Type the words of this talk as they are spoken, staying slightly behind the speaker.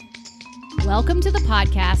Welcome to the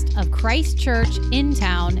podcast of Christ Church in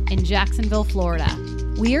Town in Jacksonville, Florida.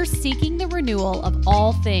 We are seeking the renewal of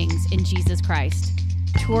all things in Jesus Christ.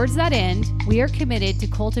 Towards that end, we are committed to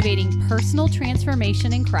cultivating personal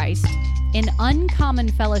transformation in Christ, an uncommon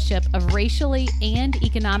fellowship of racially and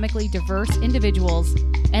economically diverse individuals,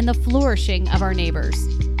 and the flourishing of our neighbors.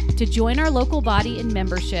 To join our local body in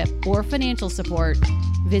membership or financial support,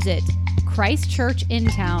 visit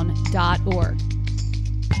christchurchintown.org.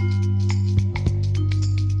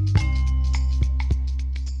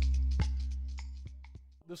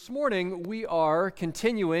 This morning, we are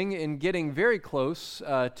continuing and getting very close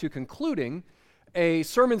to concluding a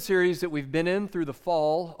sermon series that we've been in through the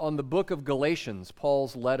fall on the book of Galatians,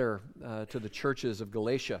 Paul's letter to the churches of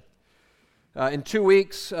Galatia. In 2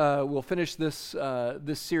 weeks, we'll finish this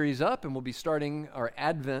series up, and we'll be starting our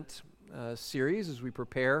Advent series as we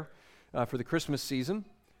prepare for the Christmas season.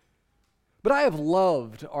 But I have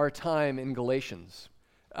loved our time in Galatians.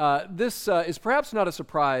 This is perhaps not a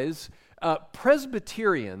surprise.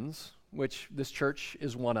 Presbyterians, which this church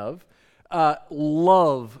is one of,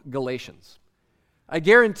 love Galatians. I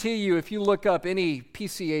guarantee you, if you look up any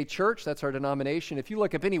PCA church, that's our denomination, if you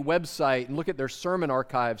look up any website and look at their sermon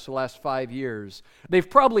archives for the last 5 years, they've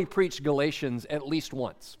probably preached Galatians at least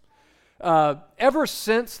once. Ever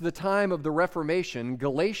since the time of the Reformation,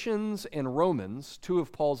 Galatians and Romans, two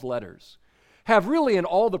of Paul's letters, have really in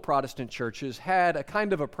all the Protestant churches had a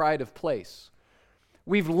kind of a pride of place.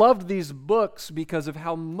 We've loved these books because of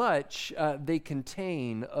how much they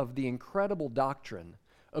contain of the incredible doctrine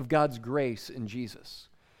of God's grace in Jesus.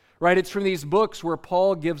 Right? It's from these books where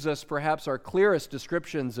Paul gives us perhaps our clearest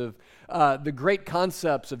descriptions of the great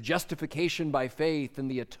concepts of justification by faith and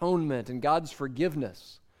the atonement and God's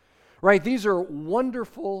forgiveness. Right? These are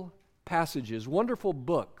wonderful passages, wonderful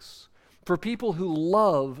books for people who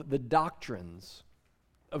love the doctrines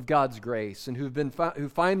of God's grace and who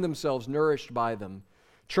find themselves nourished by them.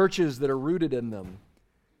 Churches that are rooted in them.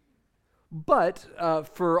 But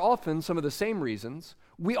for often some of the same reasons,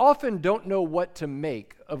 we often don't know what to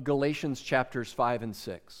make of Galatians chapters 5 and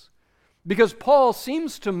 6. Because Paul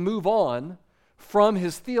seems to move on from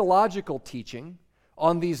his theological teaching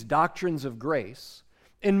on these doctrines of grace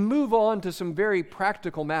and move on to some very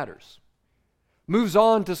practical matters. Moves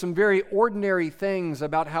on to some very ordinary things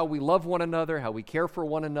about how we love one another, how we care for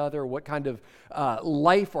one another, what kind of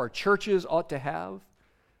life our churches ought to have.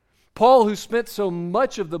 Paul, who spent so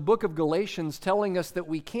much of the book of Galatians telling us that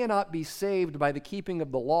we cannot be saved by the keeping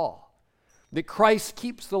of the law, that Christ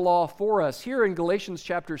keeps the law for us, here in Galatians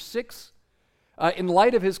chapter 6, in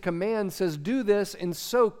light of his command, says, do this and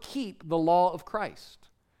so keep the law of Christ.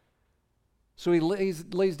 So he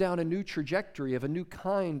lays down a new trajectory of a new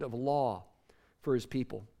kind of law for his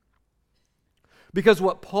people. Because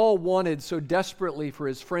what Paul wanted so desperately for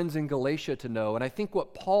his friends in Galatia to know, and I think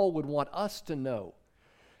what Paul would want us to know,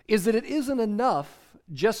 is that it isn't enough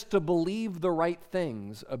just to believe the right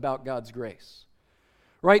things about God's grace.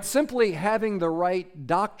 Right? Simply having the right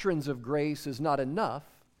doctrines of grace is not enough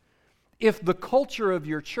if the culture of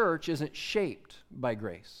your church isn't shaped by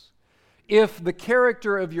grace. If the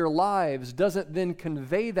character of your lives doesn't then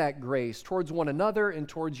convey that grace towards one another and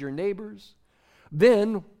towards your neighbors,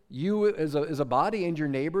 then you as a body and your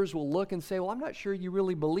neighbors will look and say, well, I'm not sure you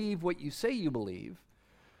really believe what you say you believe.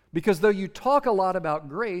 Because though you talk a lot about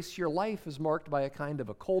grace, your life is marked by a kind of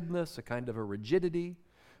a coldness, a kind of a rigidity,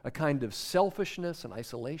 a kind of selfishness and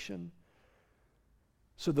isolation.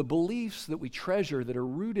 So the beliefs that we treasure that are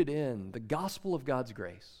rooted in the gospel of God's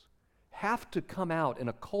grace have to come out in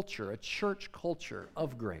a culture, a church culture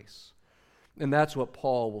of grace. And that's what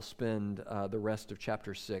Paul will spend the rest of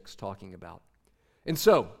chapter 6 talking about. And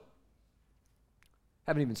so,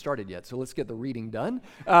 haven't even started yet, so let's get the reading done.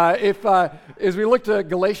 As we look to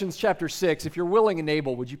Galatians chapter 6, if you're willing and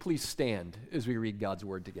able, would you please stand as we read God's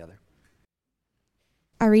word together?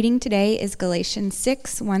 Our reading today is Galatians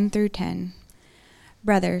 6, 1 through 10.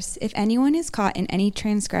 Brothers, if anyone is caught in any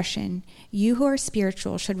transgression, you who are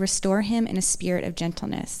spiritual should restore him in a spirit of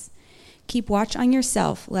gentleness. Keep watch on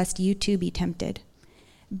yourself, lest you too be tempted.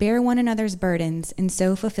 Bear one another's burdens, and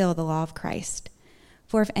so fulfill the law of Christ.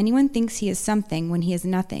 For if anyone thinks he is something when he is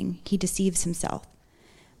nothing, he deceives himself.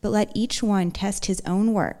 But let each one test his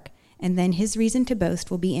own work, and then his reason to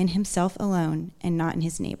boast will be in himself alone and not in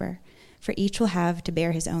his neighbor, for each will have to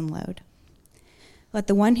bear his own load. Let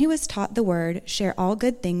the one who is taught the word share all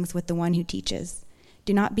good things with the one who teaches.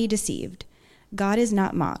 Do not be deceived. God is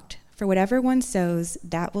not mocked, for whatever one sows,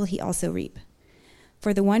 that will he also reap.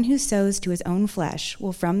 For the one who sows to his own flesh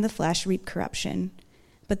will from the flesh reap corruption,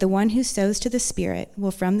 but the one who sows to the Spirit will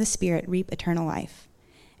from the Spirit reap eternal life.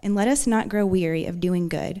 And let us not grow weary of doing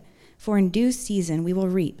good, For in due season we will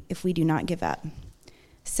reap if we do not give up.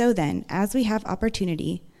 So then, as we have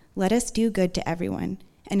opportunity, let us do good to everyone,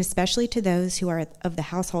 and especially to those who are of the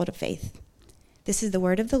household of faith. This is the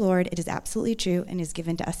word of the Lord. It is absolutely true and is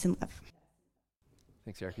given to us in love.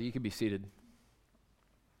 Thanks, Erica. You can be seated.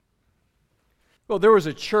 Well, there was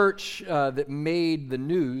a church that made the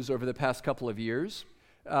news over the past couple of years.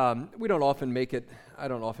 I don't often make it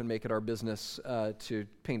our business to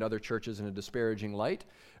paint other churches in a disparaging light.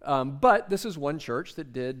 But this is one church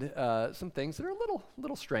that did some things that are a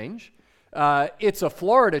little strange. It's a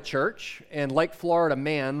Florida church, and like Florida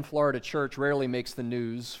man, Florida church rarely makes the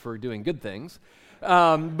news for doing good things.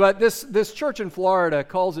 But this church in Florida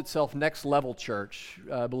calls itself Next Level Church,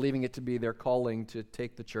 believing it to be their calling to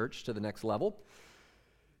take the church to the next level.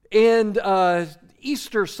 And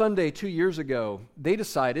Easter Sunday 2 years ago, they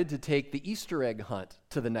decided to take the Easter egg hunt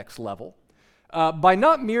to the next level by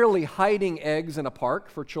not merely hiding eggs in a park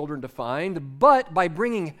for children to find, but by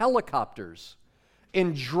bringing helicopters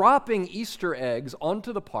and dropping Easter eggs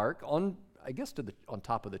onto the park, on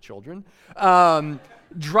top of the children,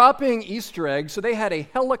 dropping Easter eggs. So they had a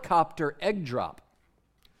helicopter egg drop.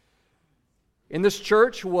 And this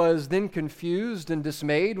church was then confused and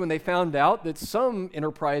dismayed when they found out that some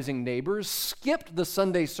enterprising neighbors skipped the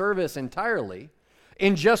Sunday service entirely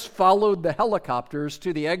and just followed the helicopters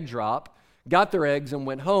to the egg drop, got their eggs, and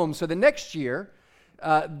went home. So the next year,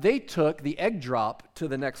 they took the egg drop to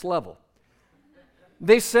the next level.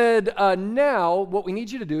 They said, now what we need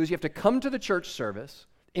you to do is you have to come to the church service,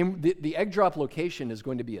 and the egg drop location is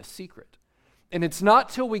going to be a secret. And it's not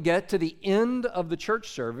till we get to the end of the church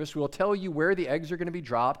service, we'll tell you where the eggs are going to be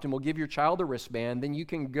dropped, and we'll give your child a wristband, then you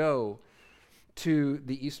can go to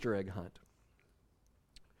the Easter egg hunt.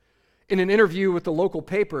 In an interview with the local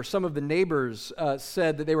paper, some of the neighbors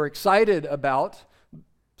said that they were excited about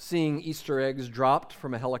seeing Easter eggs dropped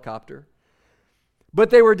from a helicopter.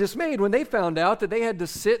 But they were dismayed when they found out that they had to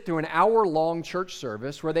sit through an hour-long church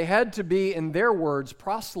service where they had to be, in their words,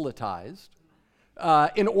 proselytized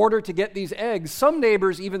in order to get these eggs. Some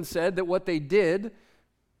neighbors even said that what they did,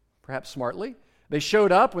 perhaps smartly, they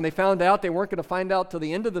showed up when they found out they weren't going to find out till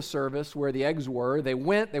the end of the service where the eggs were. They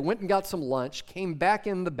went and got some lunch, came back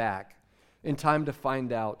in the back in time to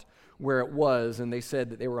find out where it was, and they said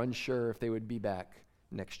that they were unsure if they would be back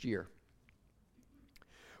next year.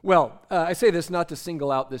 Well, I say this not to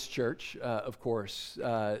single out this church, of course.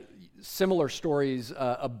 Similar stories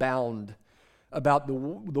abound about the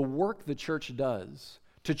work the church does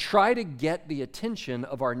to try to get the attention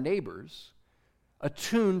of our neighbors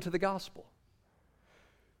attuned to the gospel.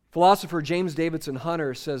 Philosopher James Davidson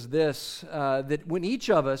Hunter says this, that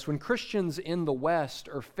when Christians in the West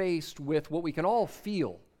are faced with what we can all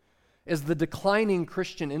feel as the declining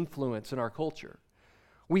Christian influence in our culture,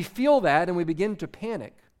 we feel that and we begin to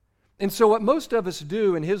panic. And so what most of us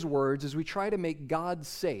do, in his words, is we try to make God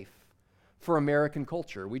safe for American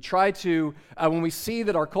culture. We try to, when we see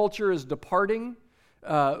that our culture is departing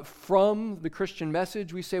from the Christian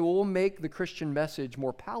message, we say, well, we'll make the Christian message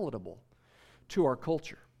more palatable to our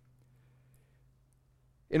culture.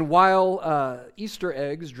 And while Easter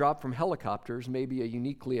eggs dropped from helicopters may be a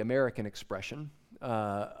uniquely American expression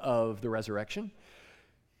of the resurrection,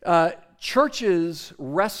 churches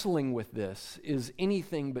wrestling with this is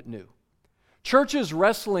anything but new. Churches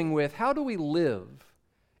wrestling with how do we live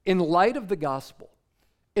in light of the gospel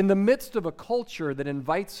in the midst of a culture that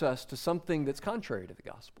invites us to something that's contrary to the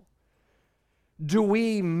gospel. Do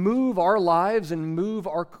we move our lives and move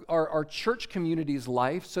our church community's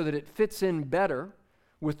life so that it fits in better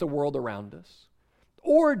with the world around us?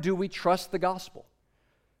 Or do we trust the gospel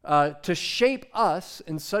to shape us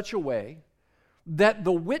in such a way that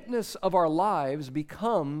the witness of our lives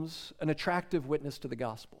becomes an attractive witness to the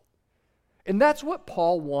gospel? And that's what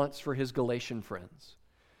Paul wants for his Galatian friends.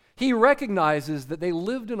 He recognizes that they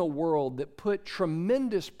lived in a world that put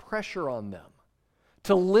tremendous pressure on them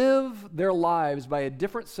to live their lives by a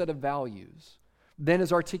different set of values than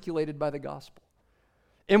is articulated by the gospel.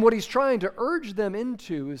 And what he's trying to urge them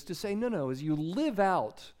into is to say, no, as you live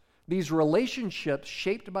out these relationships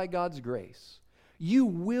shaped by God's grace, you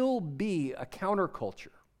will be a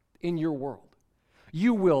counterculture in your world.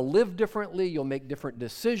 You will live differently, you'll make different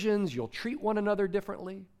decisions, you'll treat one another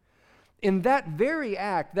differently. In that very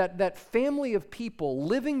act, that family of people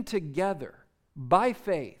living together by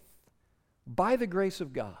faith, by the grace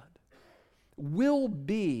of God, will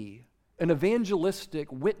be an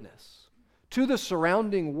evangelistic witness to the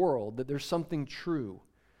surrounding world that there's something true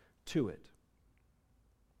to it.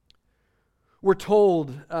 We're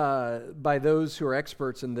told by those who are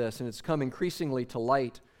experts in this, and it's come increasingly to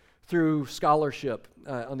light through scholarship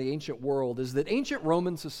on the ancient world is that ancient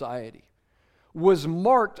Roman society was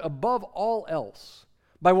marked above all else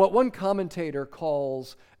by what one commentator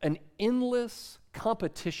calls an endless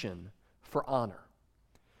competition for honor.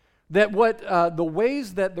 That the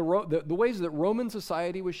ways that Roman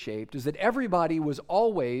society was shaped is that everybody was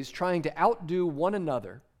always trying to outdo one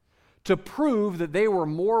another to prove that they were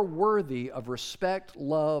more worthy of respect,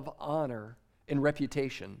 love, honor, and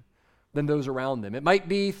reputation than those around them. It might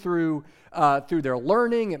be through their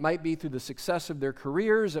learning, it might be through the success of their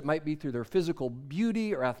careers, it might be through their physical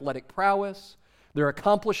beauty or athletic prowess, their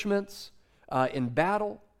accomplishments in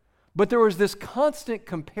battle. But there was this constant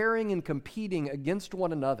comparing and competing against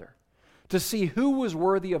one another to see who was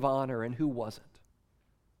worthy of honor and who wasn't.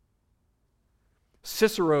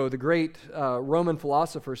 Cicero, the great Roman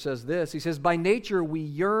philosopher, says this. He says, "By nature we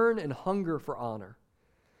yearn and hunger for honor.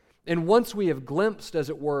 And once we have glimpsed, as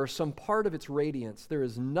it were, some part of its radiance, there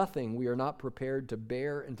is nothing we are not prepared to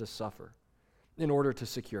bear and to suffer in order to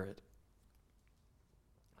secure it."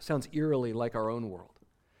 Sounds eerily like our own world,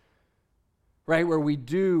 right? Where we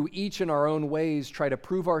do, each in our own ways, try to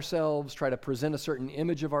prove ourselves, try to present a certain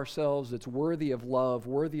image of ourselves that's worthy of love,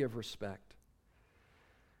 worthy of respect.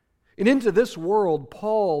 And into this world,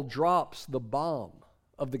 Paul drops the bomb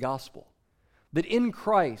of the gospel, that in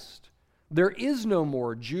Christ, there is no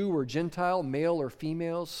more Jew or Gentile, male or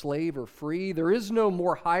female, slave or free. There is no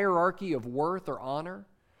more hierarchy of worth or honor.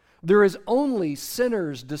 There is only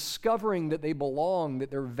sinners discovering that they belong,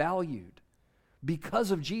 that they're valued because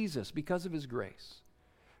of Jesus, because of his grace.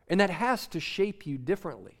 And that has to shape you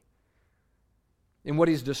differently. And what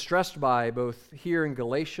he's distressed by, both here in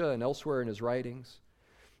Galatia and elsewhere in his writings,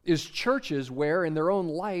 is churches where in their own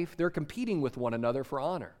life they're competing with one another for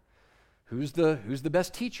honor. Who's the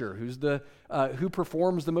best teacher? Who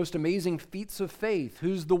performs the most amazing feats of faith?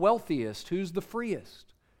 Who's the wealthiest? Who's the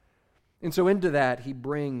freest? And so into that, he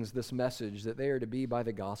brings this message that they are to be, by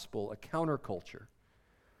the gospel, a counterculture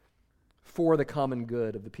for the common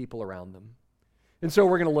good of the people around them. And so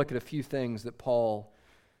we're going to look at a few things that Paul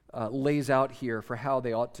lays out here for how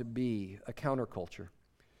they ought to be a counterculture.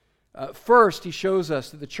 First, he shows us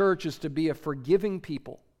that the church is to be a forgiving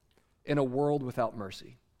people in a world without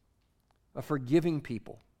mercy. A forgiving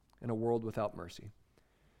people in a world without mercy.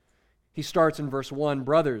 He starts in verse 1,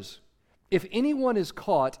 "Brothers, if anyone is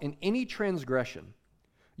caught in any transgression,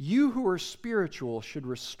 you who are spiritual should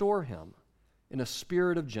restore him in a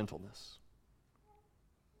spirit of gentleness."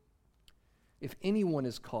 If anyone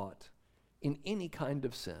is caught in any kind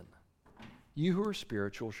of sin, you who are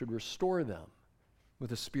spiritual should restore them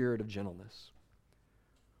with a spirit of gentleness.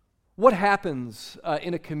 What happens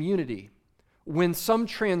in a community when some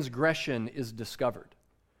transgression is discovered?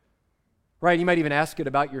 Right? You might even ask it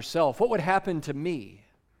about yourself. What would happen to me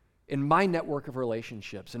in my network of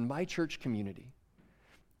relationships, in my church community,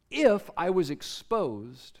 if I was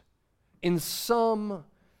exposed in some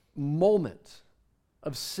moment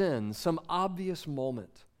of sin, some obvious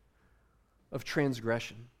moment of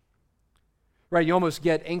transgression? Right? You almost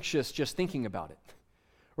get anxious just thinking about it.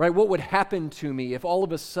 Right? What would happen to me if all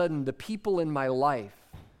of a sudden the people in my life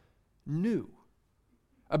knew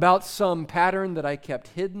about some pattern that I kept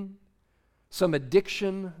hidden, some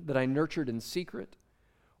addiction that I nurtured in secret?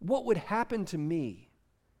 What would happen to me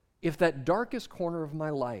if that darkest corner of my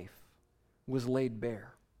life was laid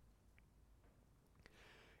bare?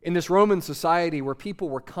 In this Roman society where people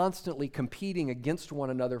were constantly competing against one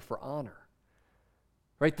another for honor,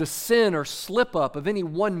 right? The sin or slip up of any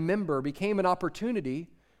one member became an opportunity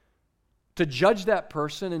to judge that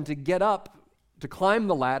person and to get up, to climb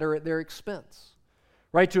the ladder at their expense,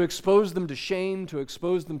 right? To expose them to shame, to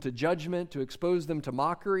expose them to judgment, to expose them to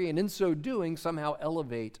mockery, and in so doing, somehow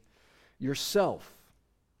elevate yourself.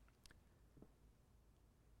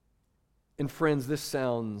 And friends, this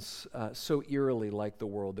sounds so eerily like the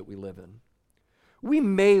world that we live in. We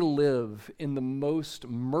may live in the most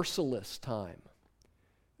merciless time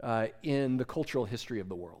in the cultural history of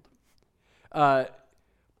the world.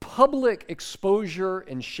 Public exposure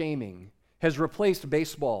and shaming has replaced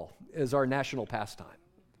baseball as our national pastime.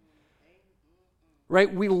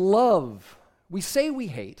 Right? We say we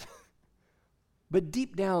hate, but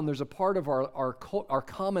deep down there's a part of our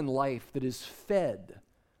common life that is fed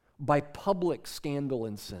by public scandal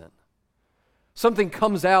and sin. Something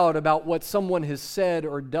comes out about what someone has said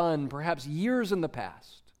or done, perhaps years in the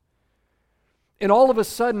past. And all of a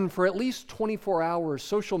sudden, for at least 24 hours,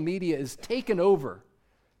 social media is taken over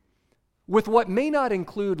with what may not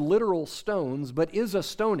include literal stones, but is a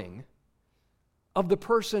stoning of the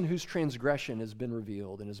person whose transgression has been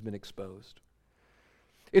revealed and has been exposed.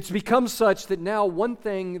 It's become such that now one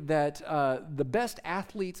thing that the best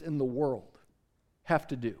athletes in the world have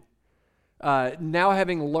to do, now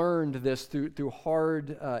having learned this through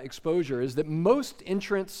hard exposure, is that most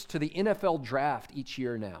entrants to the NFL draft each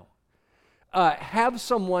year now have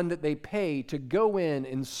someone that they pay to go in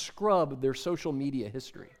and scrub their social media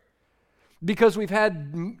history. Because we've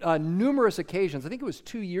had numerous occasions, I think it was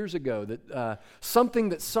 2 years ago, that something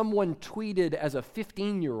that someone tweeted as a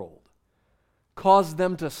 15-year-old caused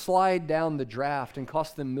them to slide down the draft and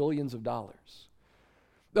cost them millions of dollars.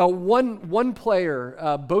 One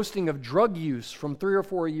player boasting of drug use from 3 or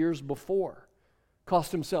 4 years before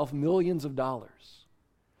cost himself millions of dollars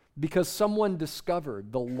because someone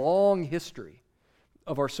discovered the long history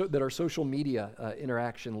of that our social media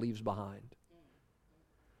interaction leaves behind.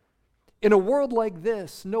 In a world like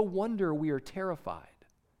this, no wonder we are terrified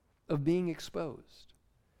of being exposed,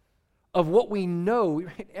 of what we know.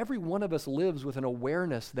 Every one of us lives with an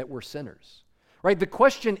awareness that we're sinners, right? The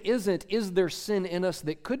question isn't, is there sin in us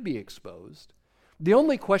that could be exposed? The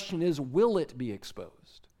only question is, will it be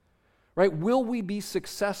exposed, right? Will we be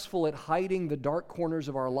successful at hiding the dark corners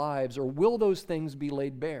of our lives, or will those things be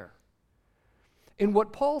laid bare? And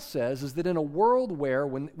what Paul says is that in a world where,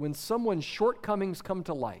 when someone's shortcomings come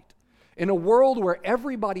to light, in a world where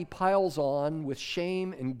everybody piles on with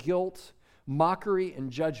shame and guilt, mockery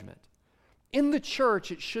and judgment, in the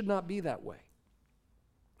church it should not be that way.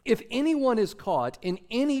 If anyone is caught in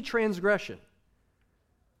any transgression,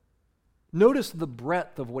 notice the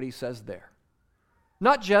breadth of what he says there.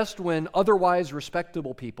 Not just when otherwise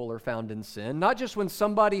respectable people are found in sin, not just when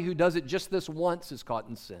somebody who does it just this once is caught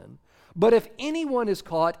in sin, but if anyone is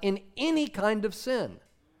caught in any kind of sin,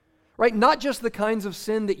 right? Not just the kinds of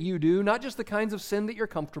sin that you do, not just the kinds of sin that you're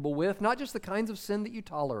comfortable with, not just the kinds of sin that you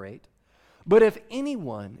tolerate, but if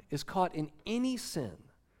anyone is caught in any sin,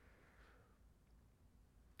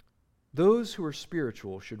 those who are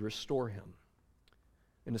spiritual should restore him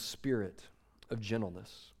in a spirit of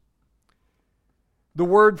gentleness. The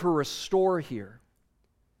word for restore here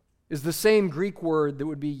is the same Greek word that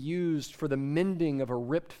would be used for the mending of a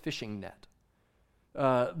ripped fishing net.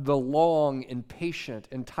 The long and patient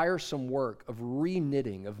and tiresome work of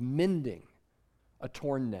re-knitting, of mending a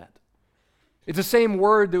torn net. It's the same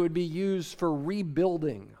word that would be used for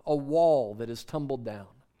rebuilding a wall that is tumbled down.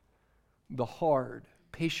 The hard,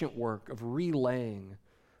 patient work of relaying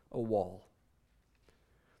a wall.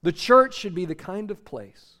 The church should be the kind of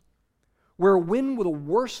place where when the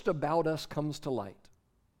worst about us comes to light,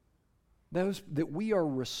 that we are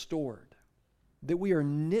restored, that we are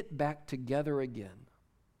knit back together again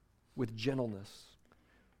with gentleness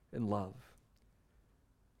and love.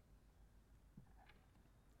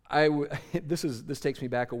 This takes me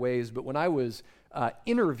back a ways, but when I was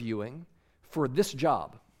interviewing for this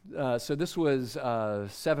job, so this was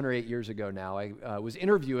 7 or 8 years ago now, I was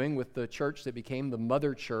interviewing with the church that became the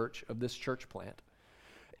mother church of this church plant.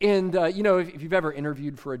 And, if you've ever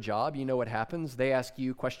interviewed for a job, you know what happens. They ask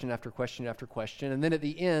you question after question after question, and then at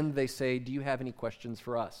the end they say, do you have any questions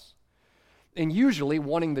for us? And usually,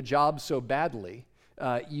 wanting the job so badly,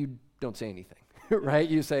 you don't say anything, right?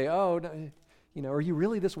 You say, oh, no, are you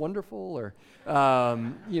really this wonderful? Or,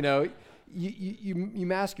 you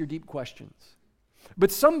mask your deep questions.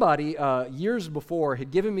 But somebody years before had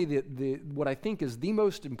given me the what I think is the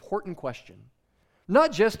most important question.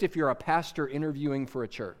 Not just if you're a pastor interviewing for a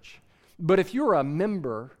church, but if you're a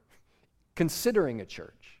member considering a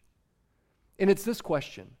church. And it's this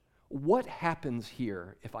question: what happens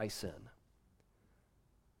here if I sin?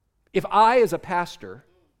 If I, as a pastor,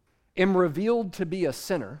 am revealed to be a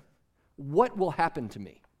sinner, what will happen to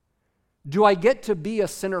me? Do I get to be a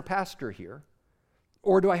sinner pastor here,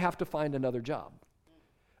 or do I have to find another job?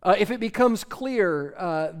 If it becomes clear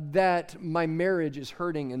that my marriage is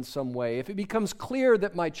hurting in some way, if it becomes clear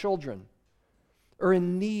that my children are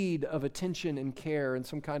in need of attention and care in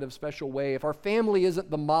some kind of special way, if our family isn't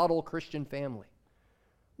the model Christian family,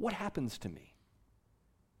 what happens to me?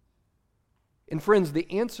 And friends, the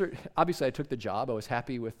answer, obviously I took the job. I was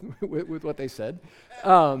happy with what they said.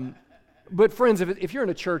 But friends, if you're in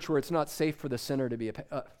a church where it's not safe for the sinner to be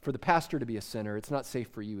for the pastor to be a sinner, it's not safe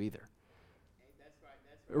for you either.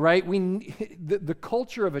 Right? The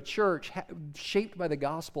culture of a church shaped by the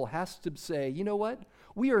gospel has to say, you know what?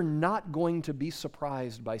 We are not going to be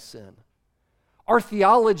surprised by sin. Our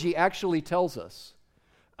theology actually tells us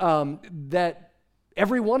that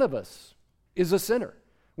every one of us is a sinner.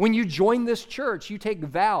 When you join this church, you take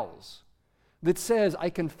vows that says, I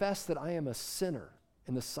confess that I am a sinner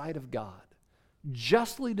in the sight of God,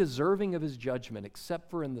 justly deserving of his judgment, except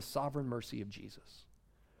for in the sovereign mercy of Jesus.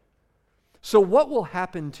 So what will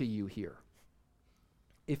happen to you here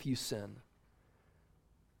if you sin,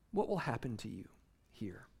 what will happen to you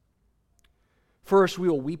here? First, we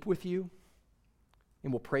will weep with you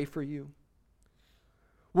and we'll pray for you.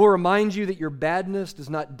 We'll remind you that your badness does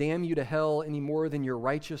not damn you to hell any more than your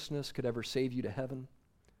righteousness could ever save you to heaven.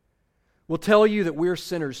 We'll tell you that we're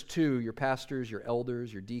sinners too, your pastors, your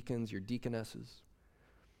elders, your deacons, your deaconesses.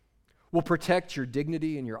 We'll protect your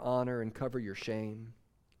dignity and your honor and cover your shame.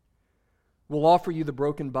 We'll offer you the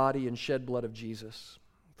broken body and shed blood of Jesus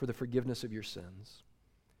for the forgiveness of your sins.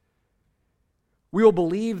 We will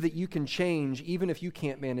believe that you can change even if you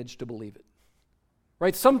can't manage to believe it.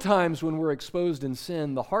 Right? Sometimes when we're exposed in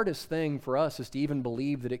sin, the hardest thing for us is to even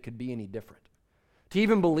believe that it could be any different. To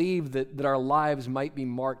even believe that our lives might be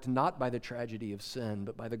marked not by the tragedy of sin,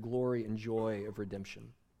 but by the glory and joy of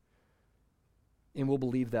redemption. And we'll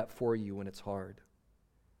believe that for you when it's hard.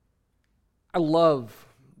 I love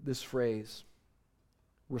this phrase,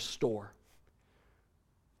 restore.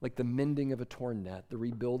 Like the mending of a torn net, the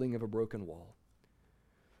rebuilding of a broken wall.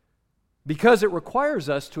 Because it requires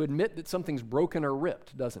us to admit that something's broken or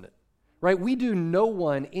ripped, doesn't it? Right? We do no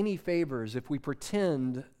one any favors if we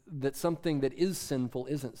pretend that something that is sinful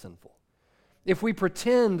isn't sinful. If we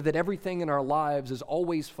pretend that everything in our lives is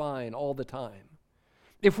always fine all the time.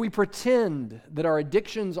 If we pretend that our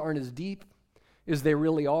addictions aren't as deep as they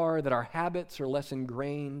really are, that our habits are less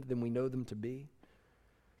ingrained than we know them to be.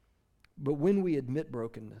 But when we admit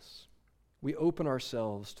brokenness, we open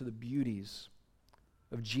ourselves to the beauties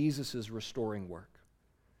of Jesus' restoring work.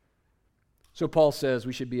 So Paul says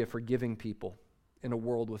we should be a forgiving people in a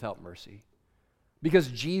world without mercy, because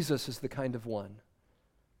Jesus is the kind of one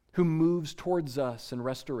who moves towards us in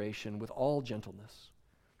restoration with all gentleness.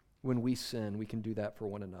 When we sin, we can do that for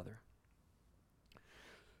one another.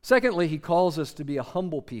 Secondly, he calls us to be a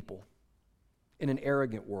humble people in an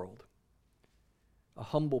arrogant world. A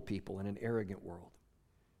humble people in an arrogant world.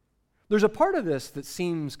 There's a part of this that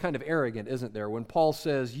seems kind of arrogant, isn't there? When Paul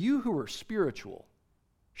says, you who are spiritual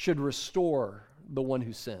should restore the one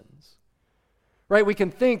who sins. Right? We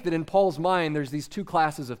can think that in Paul's mind there's these two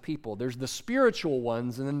classes of people. There's the spiritual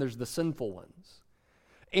ones and then there's the sinful ones.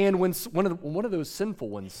 And when one of those sinful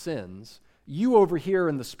ones sins, you over here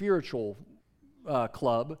in the spiritual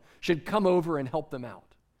club should come over and help them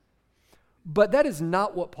out. But that is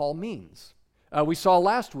not what Paul means. We saw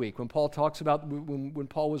last week when Paul talks about, when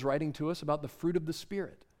Paul was writing to us about the fruit of the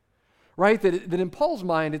Spirit, right? That in Paul's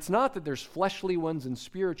mind, it's not that there's fleshly ones and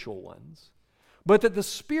spiritual ones, but that the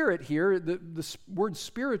Spirit here, the word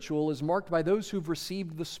spiritual is marked by those who've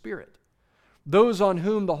received the Spirit, those on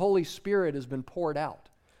whom the Holy Spirit has been poured out,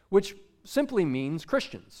 which simply means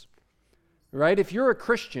Christians, right? If you're a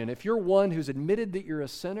Christian, if you're one who's admitted that you're a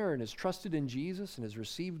sinner and has trusted in Jesus and has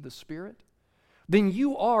received the Spirit, then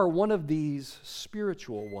you are one of these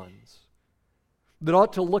spiritual ones that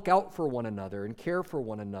ought to look out for one another and care for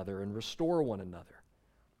one another and restore one another.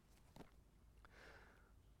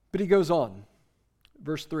 But he goes on,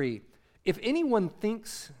 verse 3, if anyone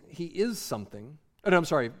thinks he is something,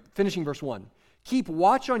 finishing verse 1, keep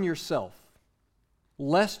watch on yourself,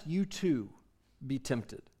 lest you too be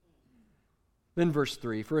tempted. Then verse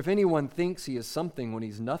 3, for if anyone thinks he is something when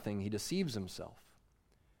he's nothing, he deceives himself.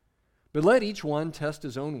 But let each one test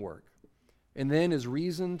his own work, and then his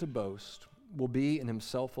reason to boast will be in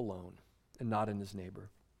himself alone and not in his neighbor.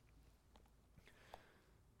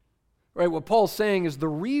 Right, what Paul's saying is the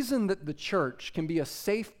reason that the church can be a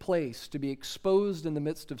safe place to be exposed in the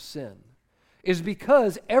midst of sin is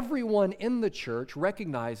because everyone in the church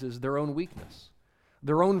recognizes their own weakness,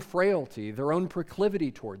 their own frailty, their own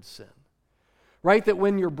proclivity towards sin. Right, that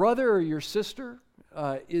when your brother or your sister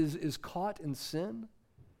is caught in sin,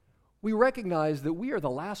 we recognize that we are the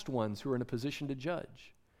last ones who are in a position to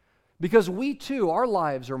judge. Because we too, our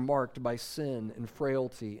lives are marked by sin and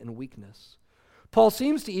frailty and weakness. Paul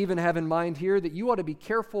seems to even have in mind here that you ought to be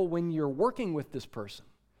careful when you're working with this person,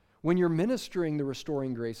 when you're ministering the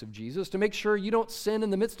restoring grace of Jesus, to make sure you don't sin in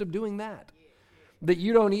the midst of doing that. That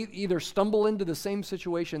you don't either stumble into the same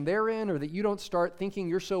situation they're in, or that you don't start thinking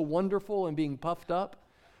you're so wonderful and being puffed up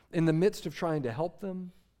in the midst of trying to help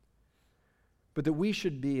them. But that we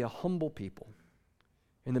should be a humble people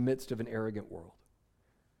in the midst of an arrogant world.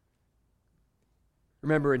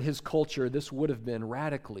 Remember, in his culture, this would have been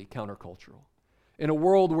radically countercultural. In a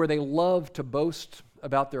world where they love to boast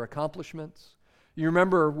about their accomplishments. You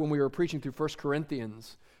remember when we were preaching through 1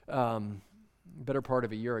 Corinthians, better part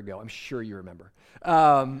of a year ago, I'm sure you remember.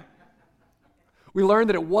 We learned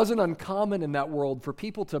that it wasn't uncommon in that world for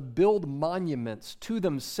people to build monuments to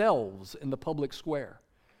themselves in the public square.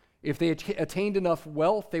 If they attained enough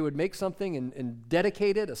wealth, they would make something and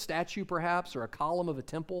dedicate it, a statue perhaps, or a column of a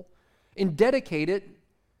temple, and dedicate it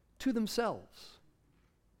to themselves.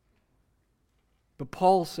 But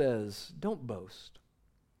Paul says, don't boast.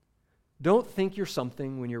 Don't think you're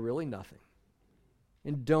something when you're really nothing.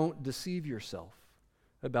 And don't deceive yourself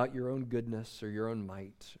about your own goodness or your own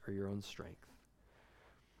might or your own strength.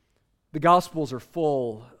 The Gospels are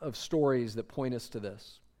full of stories that point us to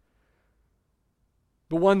this.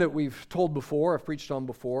 The one that we've told before, I've preached on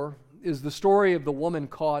before, is the story of the woman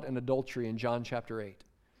caught in adultery in John chapter 8.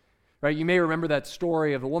 Right? You may remember that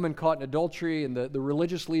story of the woman caught in adultery, and the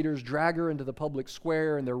religious leaders drag her into the public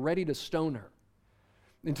square, and they're ready to stone her.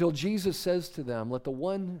 Until Jesus says to them, let the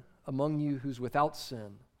one among you who's without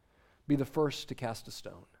sin be the first to cast a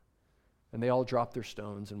stone. And they all drop their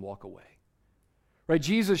stones and walk away. Right?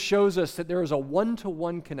 Jesus shows us that there is a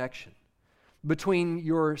one-to-one connection between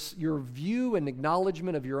your view and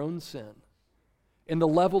acknowledgement of your own sin and the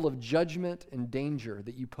level of judgment and danger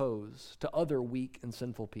that you pose to other weak and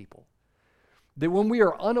sinful people. That when we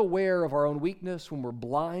are unaware of our own weakness, when we're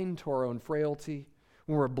blind to our own frailty,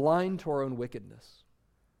 when we're blind to our own wickedness,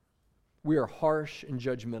 we are harsh and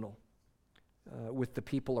judgmental with the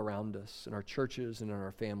people around us, in our churches and in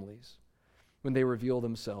our families, when they reveal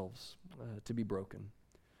themselves to be broken.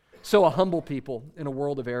 So a humble people in a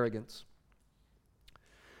world of arrogance.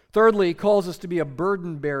 Thirdly, he calls us to be a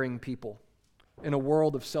burden-bearing people in a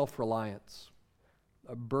world of self-reliance.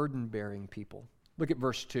 A burden-bearing people. Look at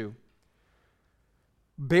verse 2.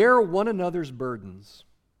 Bear one another's burdens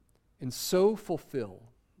and so fulfill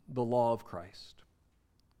the law of Christ.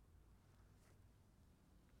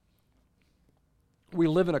 We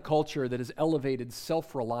live in a culture that has elevated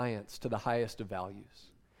self-reliance to the highest of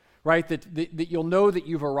values, right? That you'll know that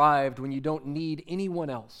you've arrived when you don't need anyone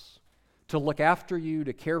else to look after you,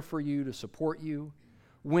 to care for you, to support you,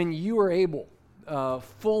 when you are able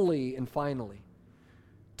fully and finally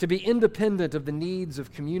to be independent of the needs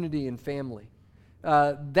of community and family.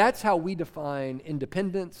 That's how we define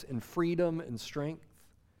independence and freedom and strength.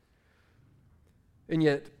 And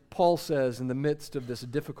yet, Paul says in the midst of this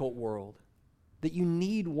difficult world, that you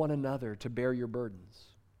need one another to bear your burdens.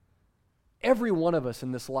 Every one of us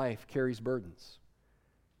in this life carries burdens.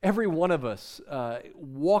 Every one of us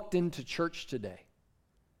walked into church today.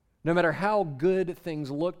 No matter how good things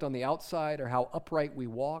looked on the outside or how upright we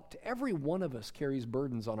walked, every one of us carries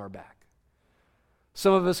burdens on our back.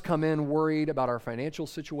 Some of us come in worried about our financial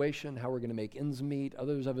situation, how we're going to make ends meet.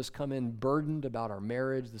 Others of us come in burdened about our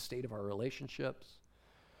marriage, the state of our relationships.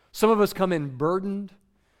 Some of us come in burdened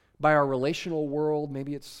by our relational world.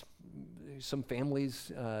 Maybe it's some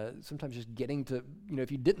families sometimes just getting to,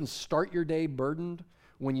 if you didn't start your day burdened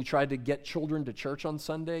when you tried to get children to church on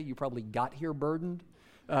Sunday, you probably got here burdened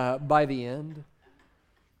by the end.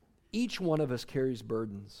 Each one of us carries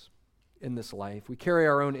burdens in this life. We carry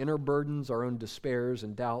our own inner burdens, our own despairs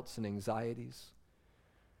and doubts and anxieties.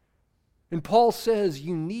 And Paul says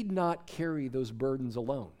you need not carry those burdens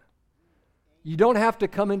alone. You don't have to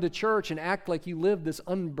come into church and act like you live this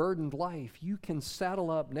unburdened life. You can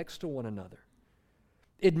saddle up next to one another.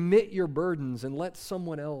 Admit your burdens and let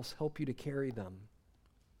someone else help you to carry them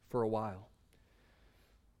for a while.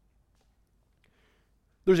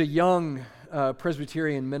 There's a young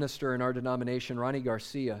Presbyterian minister in our denomination, Ronnie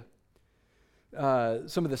Garcia.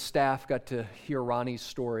 Some of the staff got to hear Ronnie's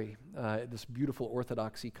story at this beautiful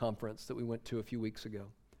Orthodoxy conference that we went to a few weeks ago.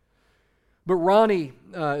 But Ronnie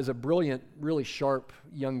is a brilliant, really sharp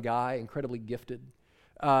young guy, incredibly gifted.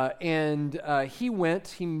 And he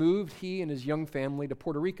moved, he and his young family, to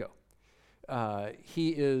Puerto Rico. He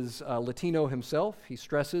is Latino himself. He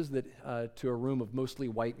stresses that to a room of mostly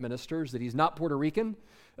white ministers that he's not Puerto Rican.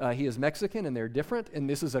 He is Mexican, and they're different. And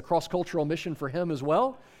this is a cross-cultural mission for him as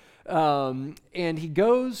well. And he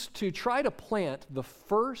goes to try to plant the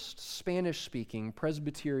first Spanish-speaking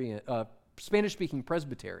presbytery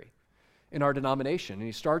in our denomination. And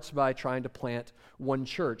he starts by trying to plant one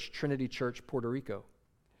church, Trinity Church, Puerto Rico.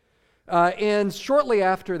 And shortly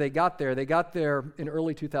after they got there in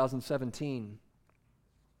early 2017.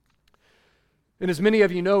 And as many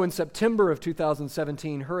of you know, in September of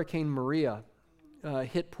 2017, Hurricane Maria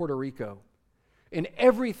hit Puerto Rico. And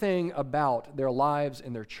everything about their lives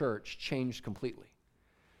and their church changed completely.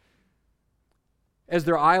 As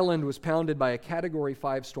their island was pounded by a Category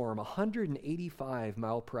 5 storm, 185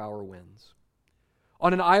 mile per hour winds.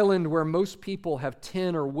 On an island where most people have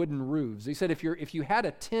tin or wooden roofs. They said if you had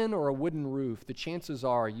a tin or a wooden roof, the chances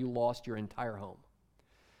are you lost your entire home.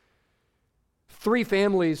 3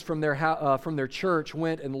 families from their church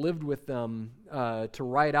went and lived with them to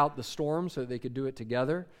ride out the storm so that they could do it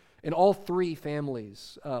together. And all 3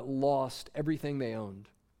 families lost everything they owned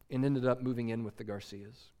and ended up moving in with the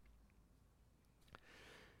Garcias.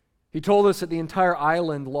 He told us that the entire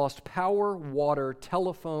island lost power, water,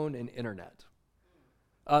 telephone, and internet.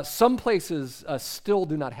 Some places still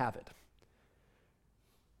do not have it.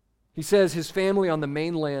 He says his family on the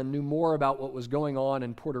mainland knew more about what was going on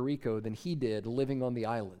in Puerto Rico than he did living on the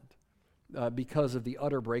island because of the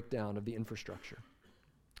utter breakdown of the infrastructure.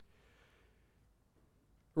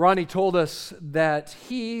 Ronnie told us that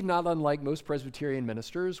he, not unlike most Presbyterian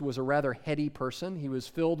ministers, was a rather heady person. He was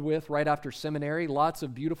filled with, right after seminary, lots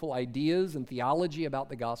of beautiful ideas and theology about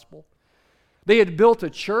the gospel. They had built a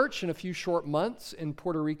church in a few short months in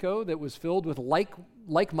Puerto Rico that was filled with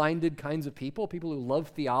like-minded kinds of people who love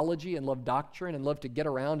theology and love doctrine and love to get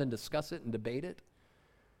around and discuss it and debate it.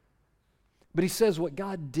 But he says what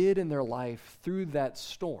God did in their life through that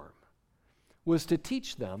storm was to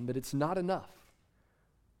teach them that it's not enough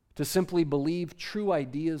to simply believe true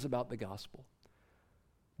ideas about the gospel,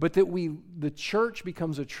 but that the church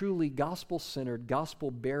becomes a truly gospel-centered,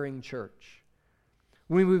 gospel-bearing church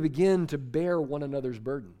when we begin to bear one another's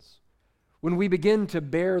burdens. When we begin to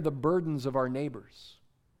bear the burdens of our neighbors,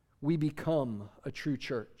 we become a true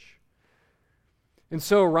church. And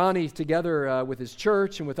so Ronnie, together with his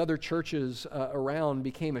church and with other churches around,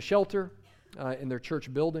 became a shelter in their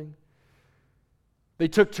church building. They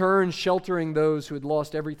took turns sheltering those who had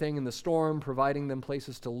lost everything in the storm, providing them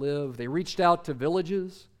places to live. They reached out to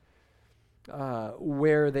villages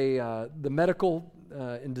where the medical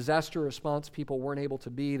and disaster response people weren't able to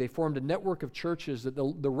be. They formed a network of churches that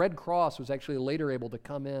the Red Cross was actually later able to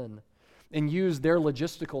come in and use their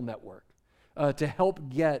logistical network to help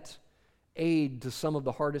get aid to some of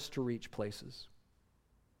the hardest to reach places.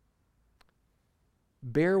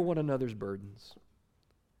 Bear one another's burdens.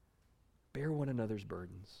 Bear one another's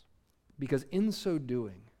burdens. Because in so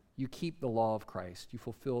doing, you keep the law of Christ. You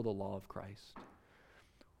fulfill the law of Christ.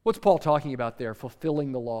 What's Paul talking about there,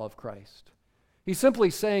 fulfilling the law of Christ? He's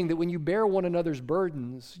simply saying that when you bear one another's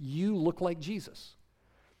burdens, you look like Jesus.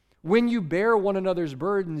 When you bear one another's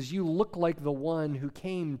burdens, you look like the one who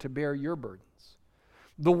came to bear your burdens.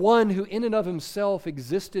 The one who in and of himself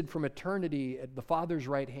existed from eternity at the Father's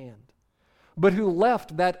right hand, but who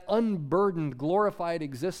left that unburdened, glorified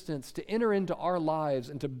existence to enter into our lives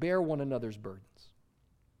and to bear one another's burdens.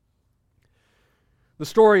 The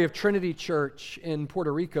story of Trinity Church in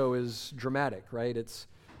Puerto Rico is dramatic, right? It's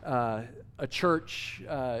a church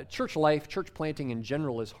life, church planting in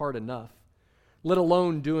general is hard enough, let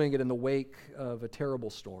alone doing it in the wake of a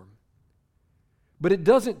terrible storm. But it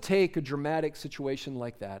doesn't take a dramatic situation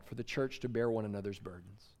like that for the church to bear one another's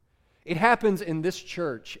burdens. It happens in this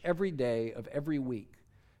church every day of every week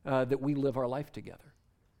that we live our life together.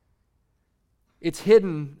 It's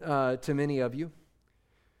hidden to many of you,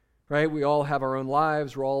 right? We all have our own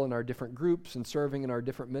lives. We're all in our different groups and serving in our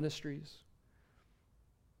different ministries.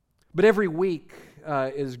 But every week,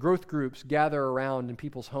 as growth groups gather around in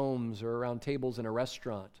people's homes or around tables in a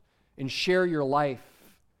restaurant and share your life,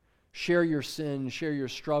 share your sins, share your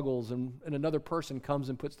struggles, and another person comes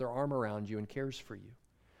and puts their arm around you and cares for you.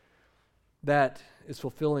 That is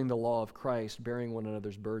fulfilling the law of Christ, bearing one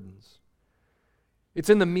another's burdens. It's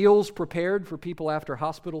in the meals prepared for people after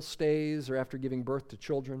hospital stays or after giving birth to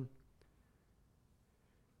children.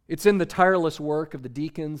 It's in the tireless work of the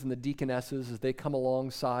deacons and the deaconesses as they come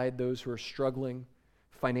alongside those who are struggling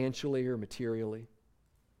financially or materially.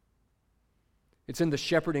 It's in the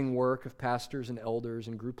shepherding work of pastors and elders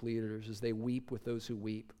and group leaders as they weep with those who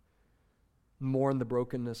weep, mourn the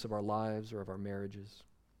brokenness of our lives or of our marriages.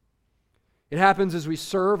 It happens as we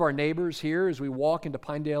serve our neighbors here, as we walk into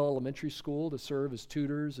Pinedale Elementary School to serve as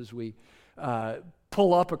tutors, as we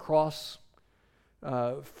pull up across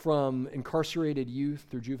from incarcerated youth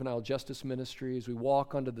through juvenile justice ministry, as we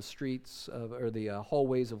walk onto the streets or the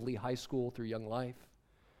hallways of Lee High School through Young Life.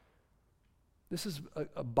 This is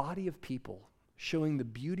a body of people showing the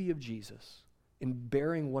beauty of Jesus in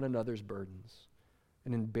bearing one another's burdens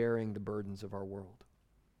and in bearing the burdens of our world.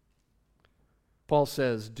 Paul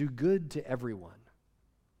says, do good to everyone,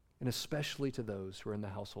 and especially to those who are in the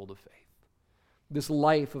household of faith. This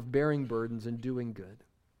life of bearing burdens and doing good.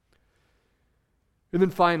 And then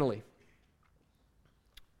finally,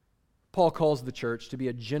 Paul calls the church to be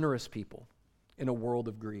a generous people in a world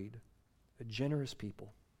of greed. A generous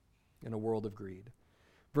people in a world of greed.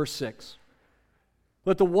 Verse 6,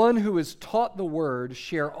 let the one who is taught the word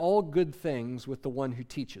share all good things with the one who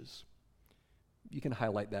teaches. You can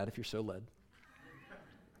highlight that if you're so led.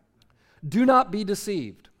 Do not be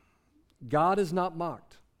deceived. God is not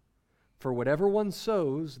mocked. For whatever one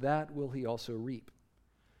sows, that will he also reap.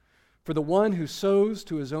 For the one who sows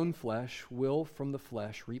to his own flesh will from the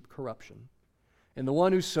flesh reap corruption, and the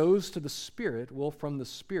one who sows to the Spirit will from the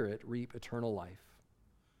Spirit reap eternal life.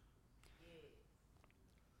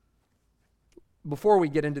 before we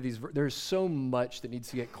get into these, there's so much that needs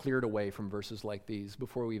to get cleared away from verses like these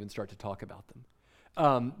before we even start to talk about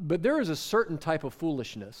them. But there is a certain type of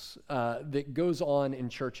foolishness that goes on in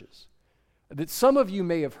churches that some of you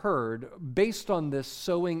may have heard based on this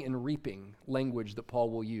sowing and reaping language that Paul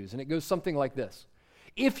will use. And it goes something like this.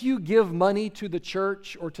 If you give money to the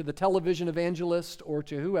church or to the television evangelist or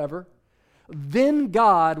to whoever, then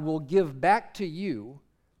God will give back to you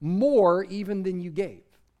more even than you gave.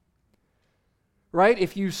 Right?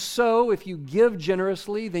 If you sow, if you give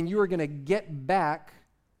generously, then you are going to get back,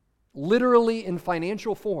 literally in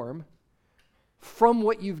financial form, from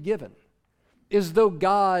what you've given. As though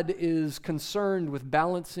God is concerned with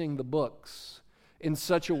balancing the books in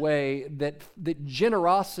such a way that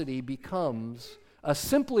generosity becomes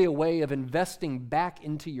simply a way of investing back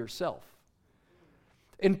into yourself.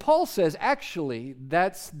 And Paul says, actually,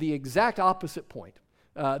 that's the exact opposite point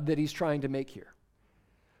that he's trying to make here.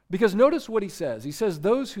 Because notice what he says. He says,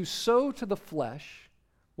 those who sow to the flesh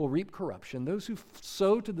will reap corruption. Those who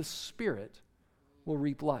sow to the Spirit will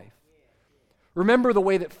reap life. Remember the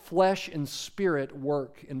way that flesh and spirit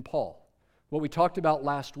work in Paul. What we talked about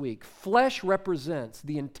last week. Flesh represents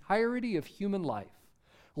the entirety of human life,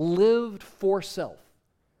 lived for self.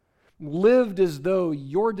 Lived as though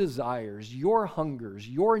your desires, your hungers,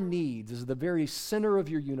 your needs is the very center of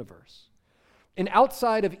your universe. And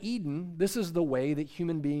outside of Eden, this is the way that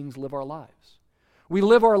human beings live our lives. We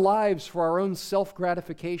live our lives for our own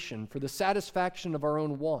self-gratification, for the satisfaction of our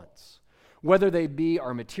own wants, whether they be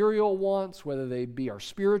our material wants, whether they be our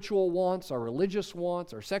spiritual wants, our religious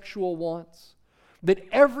wants, our sexual wants, that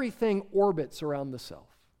everything orbits around the self.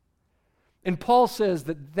 And Paul says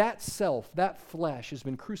that self, that flesh, has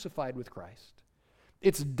been crucified with Christ.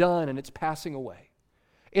 It's done and it's passing away.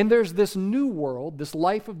 And there's this new world, this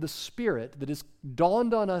life of the Spirit that has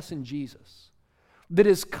dawned on us in Jesus, that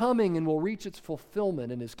is coming and will reach its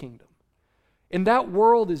fulfillment in His kingdom. And that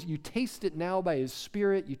world is, you taste it now by His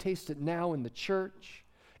Spirit, you taste it now in the church,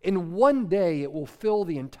 and one day it will fill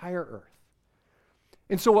the entire earth.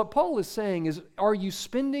 And so what Paul is saying is, are you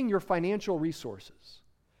spending your financial resources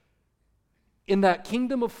in that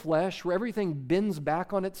kingdom of flesh where everything bends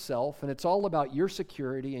back on itself and it's all about your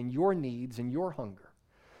security and your needs and your hunger?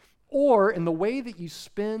 Or in the way that you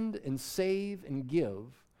spend and save and give,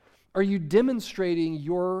 are you demonstrating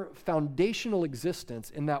your foundational existence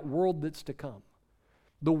in that world that's to come?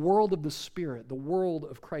 The world of the Spirit, the world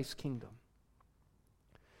of Christ's kingdom.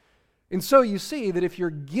 And so you see that if you're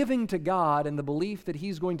giving to God in the belief that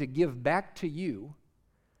He's going to give back to you,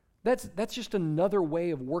 that's just another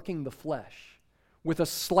way of working the flesh with a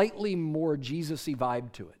slightly more Jesus-y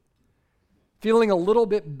vibe to it. Feeling a little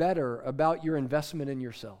bit better about your investment in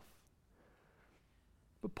yourself.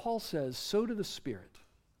 But Paul says, sow to the Spirit,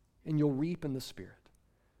 and you'll reap in the Spirit.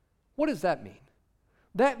 What does that mean?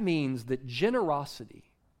 That means that generosity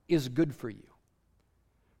is good for you,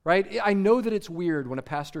 right? I know that it's weird when a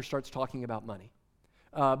pastor starts talking about money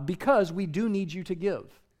because we do need you to give,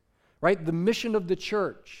 right? The mission of the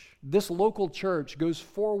church, this local church, goes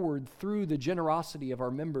forward through the generosity of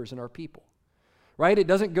our members and our people, right? It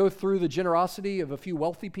doesn't go through the generosity of a few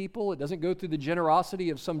wealthy people. It doesn't go through the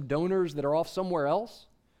generosity of some donors that are off somewhere else.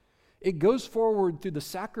 It goes forward through the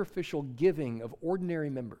sacrificial giving of ordinary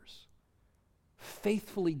members,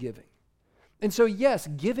 faithfully giving. And so, yes,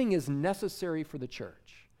 giving is necessary for the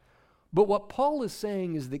church. But what Paul is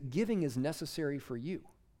saying is that giving is necessary for you.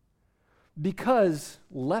 Because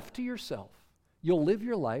left to yourself, you'll live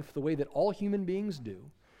your life the way that all human beings do,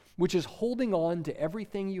 which is holding on to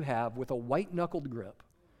everything you have with a white-knuckled grip,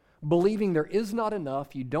 believing there is not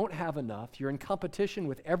enough, you don't have enough, you're in competition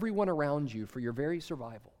with everyone around you for your very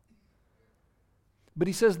survival. But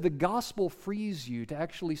he says the gospel frees you to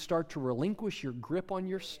actually start to relinquish your grip on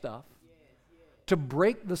your stuff, to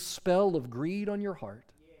break the spell of greed on your heart,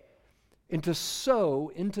 and to sow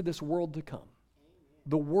into this world to come,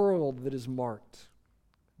 the world that is marked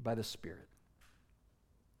by the Spirit.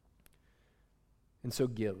 And so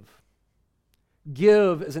give.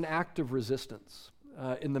 Give as an act of resistance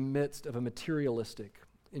in the midst of a materialistic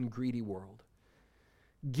and greedy world.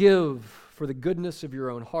 Give for the goodness of your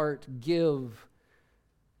own heart. Give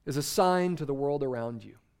is a sign to the world around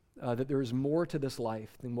you that there is more to this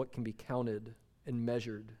life than what can be counted and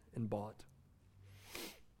measured and bought.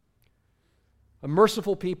 A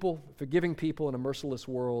merciful people, forgiving people in a merciless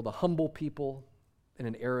world, a humble people in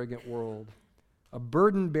an arrogant world, a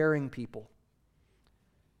burden-bearing people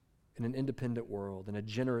in an independent world, and a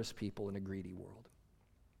generous people in a greedy world.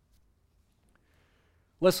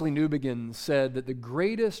 Leslie Newbigin said that the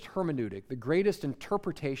greatest hermeneutic, the greatest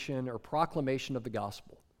interpretation or proclamation of the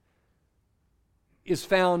gospel is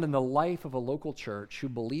found in the life of a local church who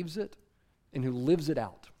believes it and who lives it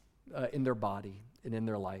out in their body and in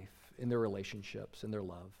their life, in their relationships, in their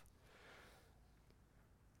love.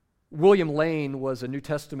 William Lane was a New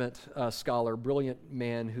Testament scholar, brilliant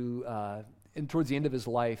man who, towards the end of his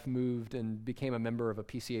life, moved and became a member of a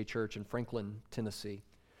PCA church in Franklin, Tennessee.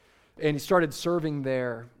 And he started serving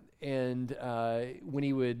there, and when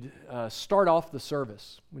he would start off the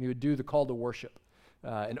service, when he would do the call to worship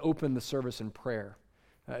and open the service in prayer,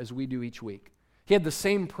 as we do each week, he had the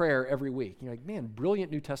same prayer every week. You're like, man, brilliant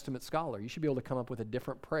New Testament scholar. You should be able to come up with a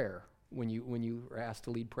different prayer when you are asked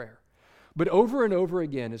to lead prayer. But over and over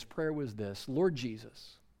again, his prayer was this: Lord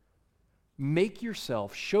Jesus,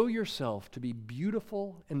 show yourself to be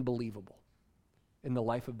beautiful and believable in the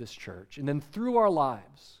life of this church. And then through our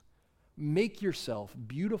lives, make yourself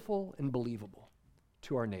beautiful and believable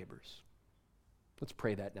to our neighbors. Let's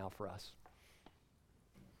pray that now for us.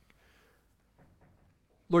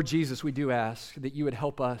 Lord Jesus, we do ask that you would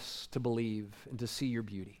help us to believe and to see your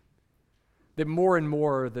beauty, that more and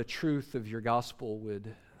more the truth of your gospel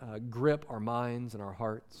would grip our minds and our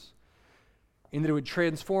hearts, and that it would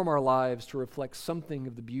transform our lives to reflect something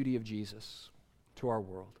of the beauty of Jesus to our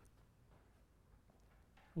world.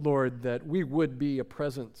 Lord, that we would be a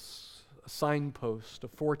presence, a signpost, a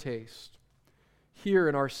foretaste here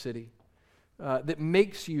in our city that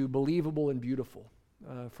makes you believable and beautiful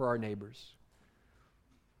for our neighbors.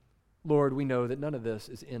 Lord, we know that none of this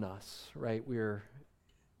is in us, right? We're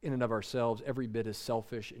in and of ourselves every bit as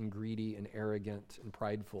selfish and greedy and arrogant and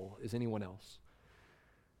prideful as anyone else.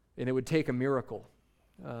 And it would take a miracle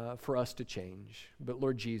for us to change. But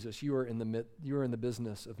Lord Jesus, you are in the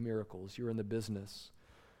business of miracles. You're in the business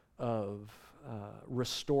of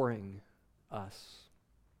restoring us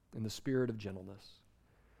in the spirit of gentleness.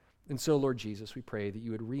 And so, Lord Jesus, we pray that you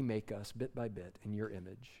would remake us bit by bit in your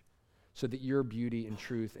image, so that your beauty and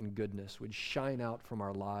truth and goodness would shine out from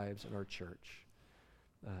our lives and our church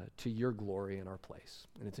to your glory in our place.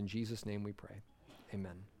 And it's in Jesus' name we pray.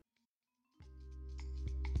 Amen.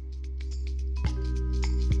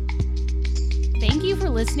 Thank you for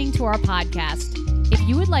listening to our podcast. If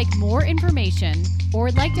you would like more information or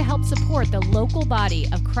would like to help support the local body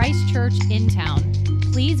of Christ Church in Town,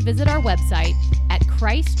 please visit our website at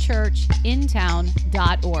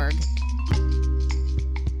christchurchintown.org.